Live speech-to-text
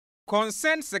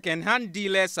Concerned Second-Hand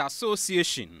Dealers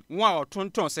Association, one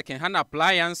tonton second-hand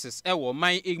appliances, ewo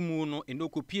man igmu no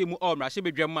enokopie mu o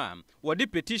mrahebedwama. Wodi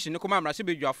petition koma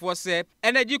mrahebedwafo se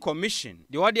Energy Commission.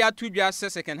 The wodi atudwa se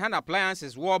second-hand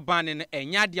appliances war banning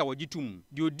enyade a wogitum.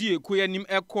 The odi ekoye nim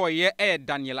ekoye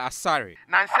Daniel Asare.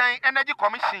 Nansan Energy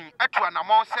Commission etu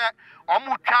anamo se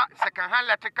omutwa second-hand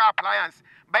electrical appliance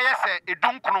beye se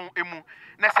edunkron emu.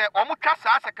 Na se omutwa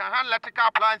sa second-hand electrical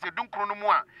appliance edunkron no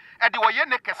mu a edi woye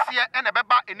ne kese ene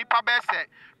beba enipa be se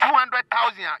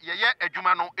 200,000 yeye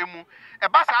adwuma no emu.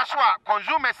 Eba sa so a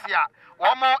consumers ya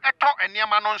omo eto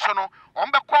eniema no nso no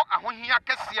ombekọ ahohia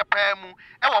kese pa mu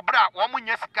e wo bra omo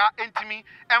nya sika entimi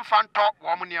emfanto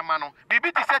omo niema no.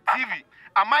 Bibi ti se TV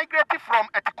a migrated from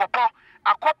etikopo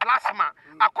akọ plasma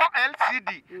akọ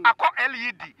LCD akọ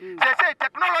LED say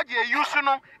technology e use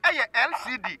no eye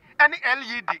LCD any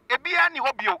LED ebia ni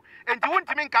hobio enti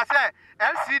wontimi nka say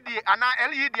LCD ana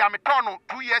LED ametono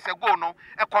 2 years ago no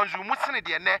e consume sene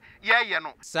de ne ye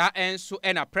no sa enso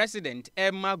ena president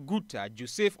Emma Guta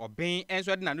Joseph Obin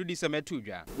enso de nanu di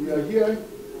semetudwa. We are here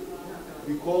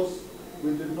because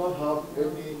we did not have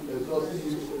any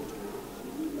exhaustive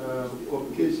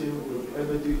communication with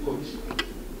Energy Commission.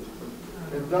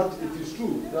 And that it is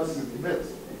true that we met.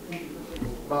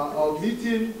 But our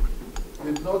meeting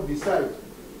did not decide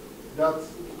that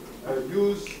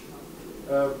use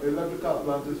electrical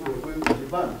appliances were going to be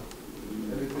banned.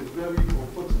 And it is very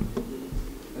unfortunate.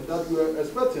 And that we were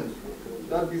expecting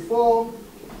that before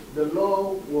the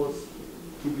law was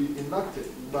to be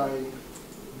enacted by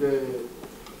the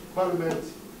Parliament,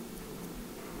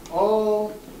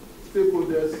 all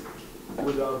stakeholders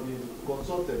would have been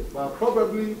consulted. But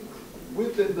probably we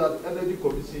think that Energy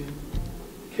Commission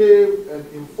came and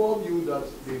informed you that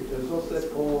they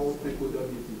exhausted all stakeholder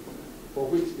meetings, for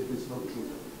which it is not true.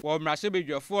 Wo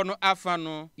mrahebedwafo no afa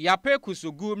no yape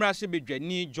kusugu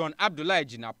mrahebedwani John Abdullah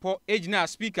Ejinapo ejina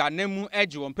speaker nemu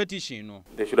eje won petition no.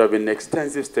 There should have been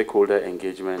extensive stakeholder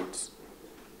engagement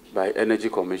by Energy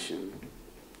Commission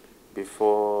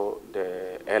before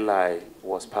the LI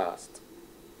was passed.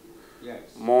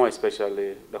 Yes. More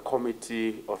especially the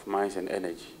Committee of Mines and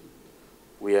Energy.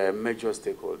 We are a major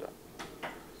stakeholder.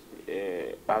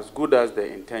 As good as the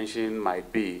intention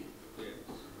might be,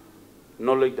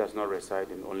 knowledge does not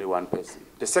reside in only one person.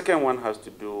 The second one has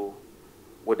to do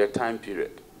with the time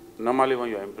period. Normally when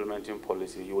you're implementing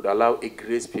policy, you would allow a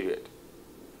grace period.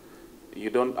 You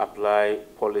don't apply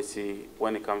policy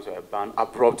when it comes to a ban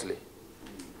abruptly.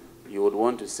 You would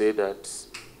want to say that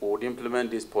we would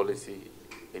implement this policy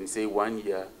in, say, 1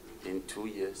 year, in 2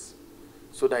 years,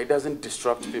 so that it doesn't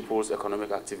disrupt people's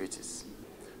economic activities.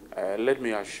 Let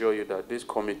me assure you that this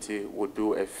committee will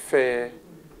do a fair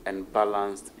and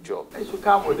balanced job. It should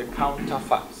come with the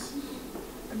counterfacts,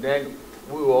 and then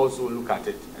we will also look at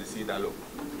it and see that, look,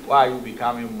 why are you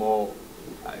becoming more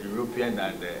European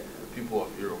than the people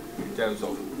of Europe in terms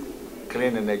of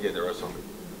clean energy and the rest of it?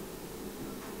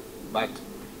 But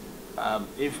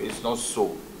if it's not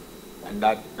so, and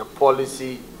that the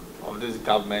policy of this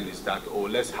government is that, oh,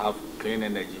 let's have clean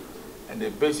energy, and the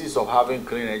basis of having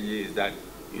clean energy is that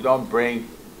you don't bring,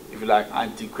 if you like,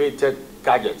 antiquated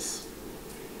gadgets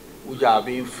which are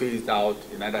being phased out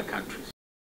in other countries.